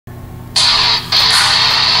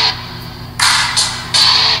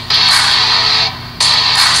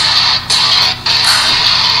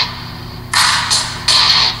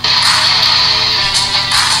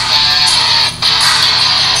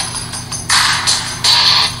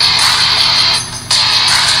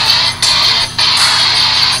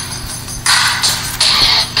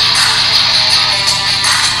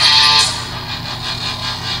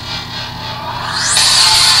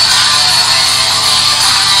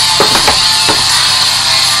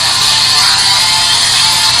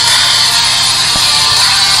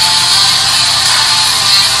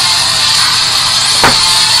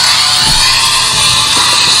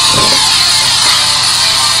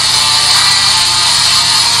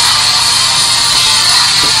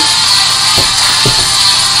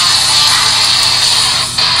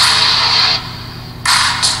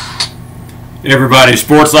Hey everybody,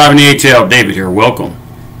 Sports Live in the ATL. David here. Welcome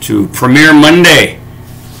to Premiere Monday,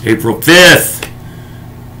 April 5th.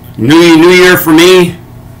 New year for me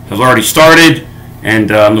has already started,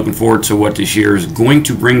 and I'm looking forward to what this year is going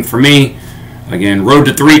to bring for me. Again, road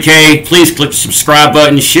to 3K. Please click the subscribe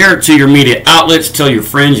button, share it to your media outlets, tell your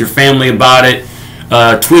friends, your family about it,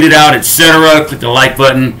 tweet it out, etc. Click the like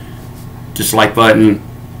button, dislike button.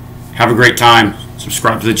 Have a great time.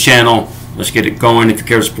 Subscribe to the channel. Let's get it going. If you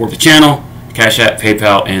care to support the channel, Cash App,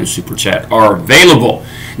 PayPal, and Super Chat are available.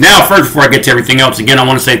 Now, first, before I get to everything else, again, I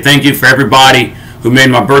want to say thank you for everybody who made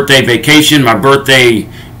my birthday vacation, my birthday,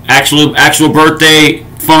 actual birthday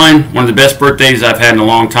fun, one of the best birthdays I've had in a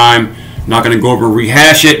long time. I'm not going to go over and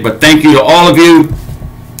rehash it, but thank you to all of you.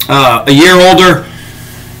 A year older,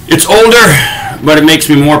 it's older, but it makes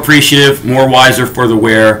me more appreciative, more wiser for the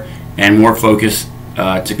wear, and more focused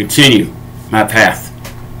to continue my path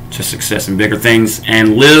to success and bigger things,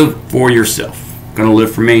 and live for yourself. I'm gonna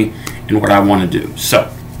live for me and what I want to do.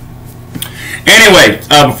 So, anyway,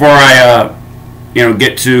 before I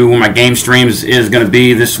get to where my game streams is going to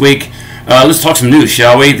be this week, let's talk some news,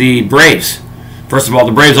 shall we? The Braves. First of all,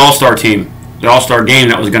 the Braves All-Star team, the All-Star game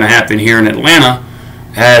that was going to happen here in Atlanta,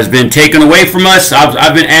 has been taken away from us.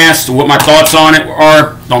 I've been asked what my thoughts on it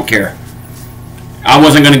are. Don't care. I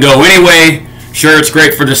wasn't going to go anyway. Sure, it's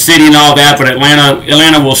great for the city and all that, but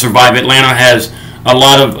Atlanta will survive. Atlanta has a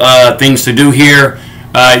lot of things to do here.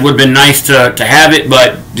 It would have been nice to have it,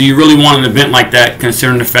 but do you really want an event like that,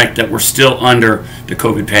 considering the fact that we're still under the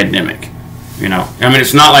COVID pandemic? You know, I mean,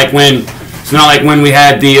 it's not like when we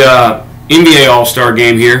had the NBA All-Star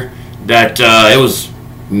game here that it was.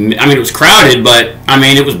 I mean, it was crowded, but I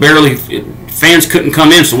mean, it was barely. Fans couldn't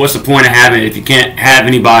come in. So what's the point of having it if you can't have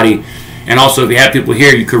anybody? And also, if you have people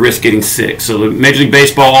here, you could risk getting sick. So the Major League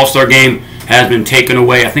Baseball All-Star Game has been taken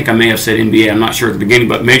away. I think I may have said NBA. I'm not sure at the beginning,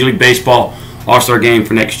 but Major League Baseball All-Star Game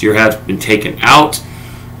for next year has been taken out.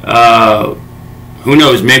 Who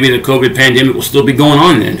knows? Maybe the COVID pandemic will still be going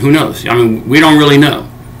on then. Who knows? I mean, we don't really know.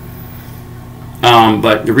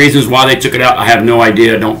 But the reasons why they took it out, I have no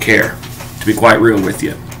idea. I don't care, to be quite real with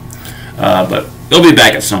you. But they'll be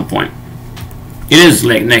back at some point. It is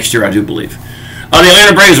late next year, I do believe. The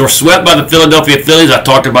Atlanta Braves were swept by the Philadelphia Phillies. I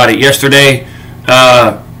talked about it yesterday.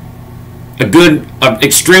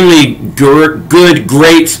 Extremely good,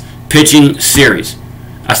 great pitching series.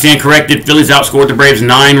 I stand corrected. Phillies outscored the Braves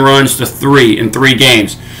 9-3 in 3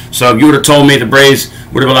 games. So if you would have told me the Braves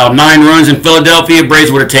would have allowed 9 runs in Philadelphia,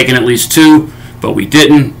 Braves would have taken at least 2, but we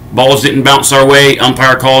didn't. Balls didn't bounce our way.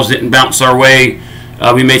 Umpire calls didn't bounce our way.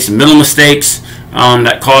 We made some middle mistakes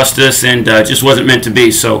that cost us, and just wasn't meant to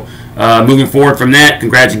be. So moving forward from that,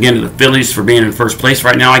 congrats again to the Phillies for being in first place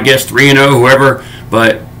right now, I guess, 3-0, whoever.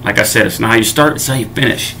 But like I said, it's not how you start, it's how you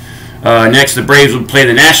finish. Next, the Braves will play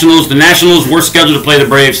the Nationals. The Nationals were scheduled to play the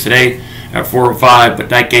Braves today at 4:05, but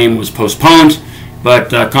that game was postponed. But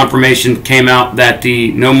confirmation came out that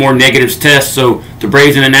the no more negatives test, so the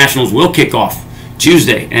Braves and the Nationals will kick off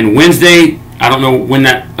Tuesday and Wednesday. I don't know when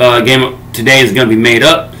that game today is going to be made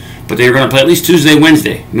up, but they're going to play at least Tuesday,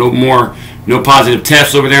 Wednesday. No positive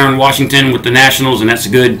tests over there in Washington with the Nationals, and that's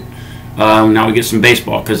good. Now we get some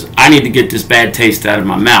baseball, because I need to get this bad taste out of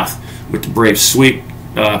my mouth with the Braves sweep.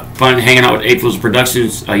 Fun hanging out with April's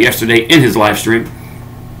Productions yesterday in his live stream,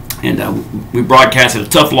 and we broadcasted a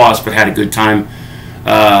tough loss, but had a good time.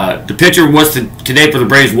 The pitcher was today for the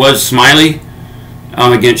Braves was Smiley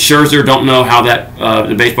against Scherzer. Don't know how that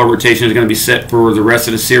the baseball rotation is going to be set for the rest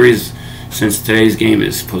of the series, since today's game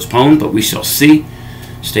is postponed, but we shall see.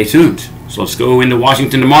 Stay tuned. So let's go into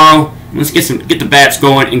Washington tomorrow. Let's get the bats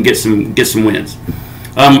going and get some wins.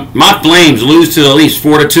 My Flames lose to the Leafs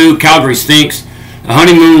 4-2. Calgary stinks. The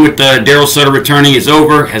honeymoon with Daryl Sutter returning is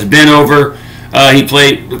over. Has been over.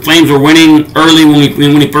 The Flames were winning early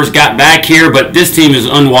when he first got back here, but this team is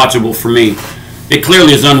unwatchable for me. It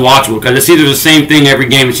clearly is unwatchable, because it's either the same thing every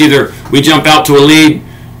game. It's either we jump out to a lead,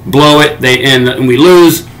 blow it, and we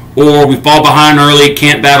lose, or we fall behind early,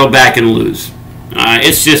 can't battle back, and lose.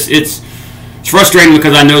 It's frustrating,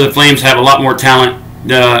 because I know the Flames have a lot more talent,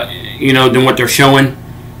 than what they're showing.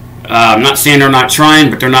 I'm not saying they're not trying,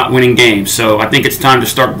 but they're not winning games. So I think it's time to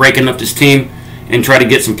start breaking up this team and try to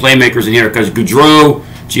get some playmakers in here, because Goudreau,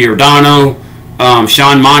 Giordano,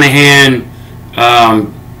 Sean Monahan,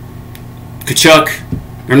 Kachuk,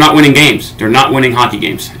 they're not winning games. They're not winning hockey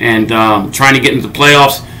games. And trying to get into the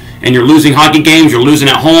playoffs, and you're losing hockey games, you're losing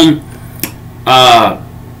at home.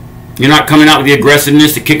 You're not coming out with the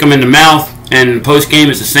aggressiveness to kick them in the mouth. And post-game,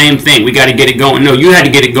 it's the same thing. We got to get it going. No, you had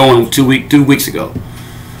to get it going 2 weeks ago.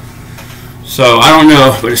 So I don't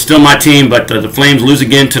know, but it's still my team. But the Flames lose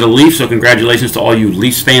again to the Leafs, so congratulations to all you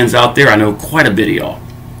Leafs fans out there. I know quite a bit of y'all.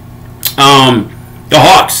 The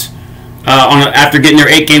Hawks, after getting their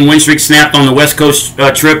 8-game win streak snapped on the West Coast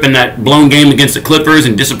trip in that blown game against the Clippers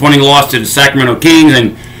and disappointing loss to the Sacramento Kings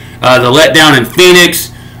and the letdown in Phoenix,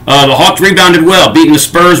 the Hawks rebounded well, beating the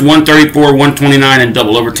Spurs 134-129 in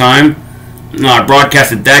double overtime. I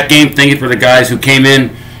broadcasted that game. Thank you for the guys who came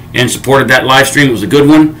in and supported that live stream. It was a good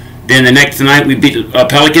one. Then the next night we beat the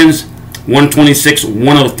Pelicans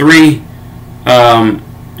 126-103,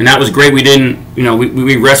 and that was great. We didn't,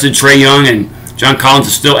 we rested Trae Young, and John Collins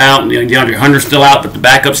is still out, and DeAndre Hunter's still out, but the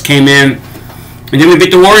backups came in. And then we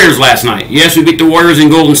beat the Warriors last night. Yes, we beat the Warriors in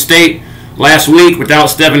Golden State last week without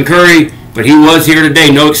Stephen Curry, but he was here today.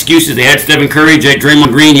 No excuses. They had Stephen Curry,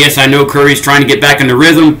 Draymond Green. Yes, I know Curry's trying to get back into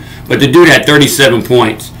rhythm, but the dude had 37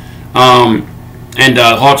 points. And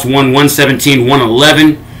Hawks won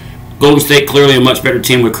 117-111. Golden State clearly a much better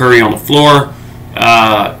team with Curry on the floor.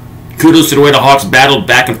 Kudos to the way the Hawks battled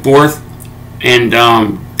back and forth. And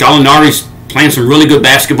Gallinari's playing some really good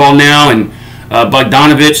basketball now, and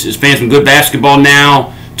Bogdanovich is playing some good basketball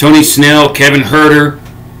now. Tony Snell, Kevin Huerter.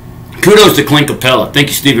 Kudos to Clint Capella. Thank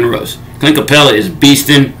you, Stephen Rose. Clint Capella is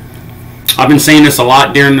beasting. I've been saying this a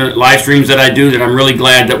lot during the live streams that I do, that I'm really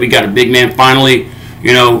glad that we got a big man finally.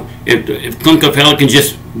 If Clint Capella can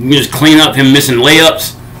just clean up him missing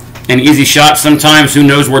layups and easy shots sometimes, who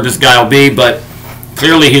knows where this guy will be. But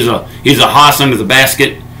clearly he's a hoss under the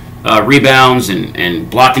basket. Rebounds and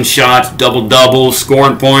blocking shots, double-doubles,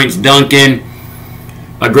 scoring points, dunking.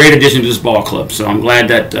 A great addition to this ball club. So I'm glad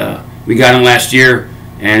that we got him last year,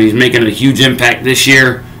 and he's making a huge impact this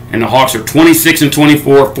year. And the Hawks are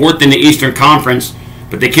 26-24, fourth in the Eastern Conference,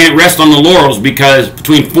 but they can't rest on the laurels because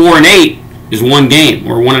between 4 and 8 is one game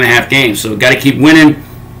or 1.5 games. So got to keep winning.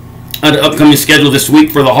 The upcoming schedule this week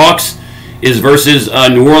for the Hawks is versus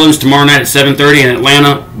New Orleans tomorrow night at 7:30 in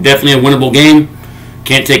Atlanta. Definitely a winnable game.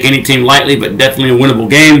 Can't take any team lightly, but definitely a winnable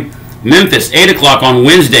game. Memphis, 8 o'clock on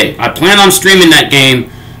Wednesday. I plan on streaming that game.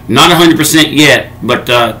 Not 100% yet, but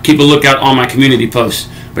keep a lookout on my community posts.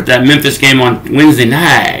 But that Memphis game on Wednesday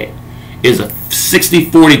night is a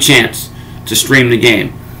 60-40 chance to stream the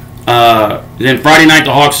game. Then Friday night,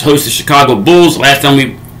 the Hawks host the Chicago Bulls. Last time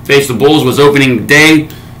we faced the Bulls was opening day,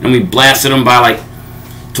 and we blasted them by like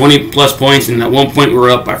 20-plus points, and at one point we were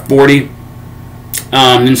up by 40.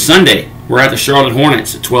 Then Sunday, we're at the Charlotte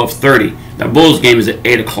Hornets at 12:30. That Bulls game is at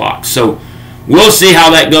 8 o'clock. So we'll see how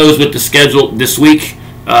that goes with the schedule this week.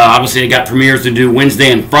 Obviously, I got premieres to do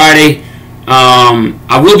Wednesday and Friday.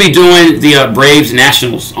 I will be doing the Braves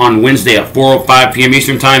Nationals on Wednesday at 4:05 p.m.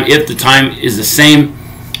 Eastern Time, if the time is the same,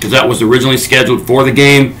 because that was originally scheduled for the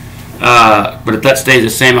game. But if that stays the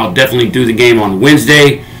same, I'll definitely do the game on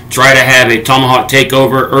Wednesday. Try to have a Tomahawk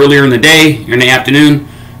takeover earlier in the day, or in the afternoon,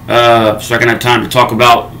 so I can have time to talk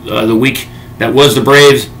about the week that was the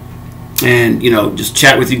Braves, and just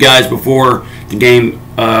chat with you guys before the game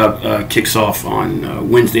kicks off on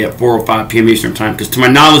Wednesday at 4:05 p.m. Eastern Time, because to my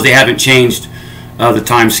knowledge they haven't changed the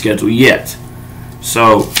time schedule yet.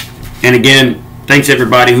 So, and again, thanks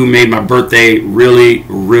everybody who made my birthday really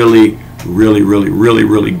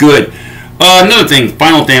good. Another thing,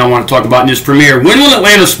 final thing I want to talk about in this premiere: when will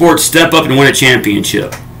Atlanta sports step up and win a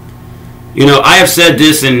championship? I have said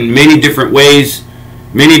this in many different ways,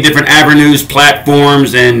 many different avenues,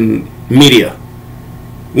 platforms, and media.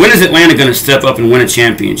 When is Atlanta going to step up and win a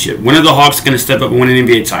championship? When are the Hawks going to step up and win an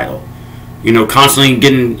NBA title? Constantly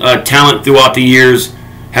getting talent throughout the years,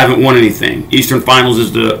 haven't won anything. Eastern Finals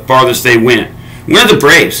is the farthest they went. When are the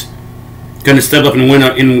Braves going to step up and win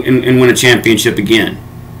a championship again?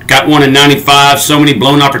 Got one in '95, so many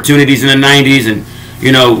blown opportunities in the '90s, and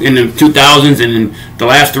in the 2000s, and in the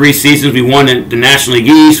last 3 seasons we won the National League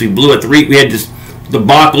East. We blew a 3. We had this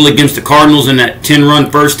debacle against the Cardinals in that 10-run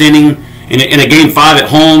first inning. In a Game 5 at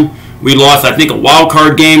home, we lost, I think, a wild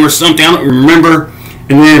card game or something. I don't remember.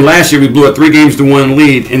 And then last year, we blew a 3-1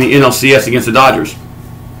 lead in the NLCS against the Dodgers.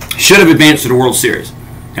 Should have advanced to the World Series.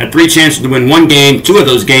 Had 3 chances to win 1 game. 2 of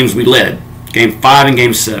those games we led. Game 5 and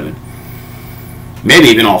Game 7. Maybe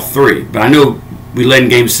even all 3. But I know we led in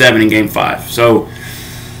Game 7 and Game 5. So,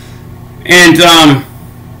 and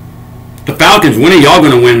the Falcons, when are y'all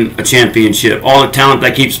going to win a championship? All the talent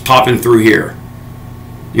that keeps popping through here.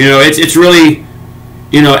 It's really,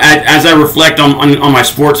 as I reflect on my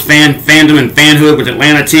sports fandom and fanhood with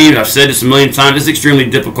Atlanta teams, I've said this a million times, it's extremely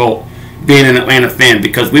difficult being an Atlanta fan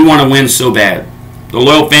because we want to win so bad. The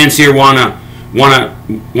loyal fans here want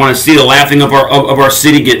to see the laughing of our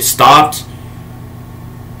city get stopped.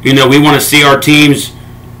 We want to see our teams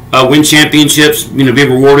win championships, be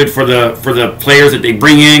rewarded for the players that they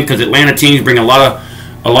bring in, because Atlanta teams bring a lot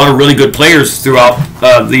of really good players throughout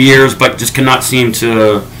the years, but just cannot seem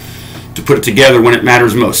to put it together when it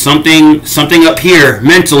matters most. Something up here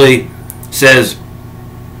mentally says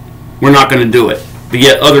we're not going to do it, but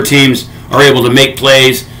yet other teams are able to make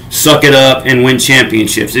plays, suck it up, and win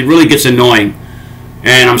championships. It really gets annoying,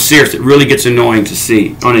 and I'm serious. It really gets annoying to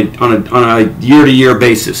see on a year-to-year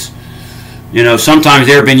basis. Sometimes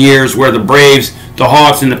there have been years where the Braves, the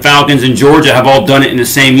Hawks, and the Falcons and Georgia have all done it in the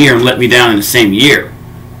same year and let me down in the same year.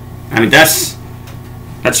 I mean, that's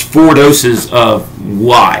 4 doses of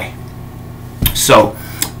why. So,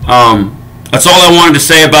 that's all I wanted to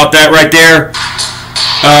say about that right there.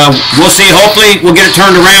 We'll see. Hopefully, we'll get it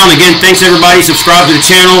turned around. Again, thanks everybody. Subscribe to the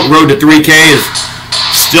channel. Road to 3K is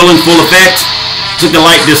still in full effect. Click the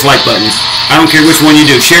like, dislike buttons. I don't care which one you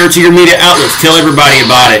do. Share it to your media outlets. Tell everybody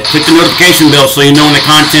about it. Click the notification bell so you know when the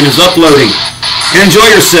content is uploading. And enjoy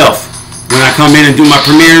yourself when I come in and do my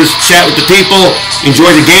premieres, chat with the people,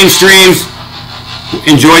 enjoy the game streams,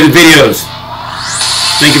 enjoy the videos.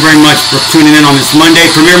 Thank you very much for tuning in on this Monday,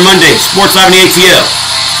 Premiere Monday, Sports Live in the ATL.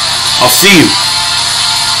 I'll see you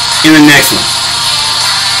in the next one.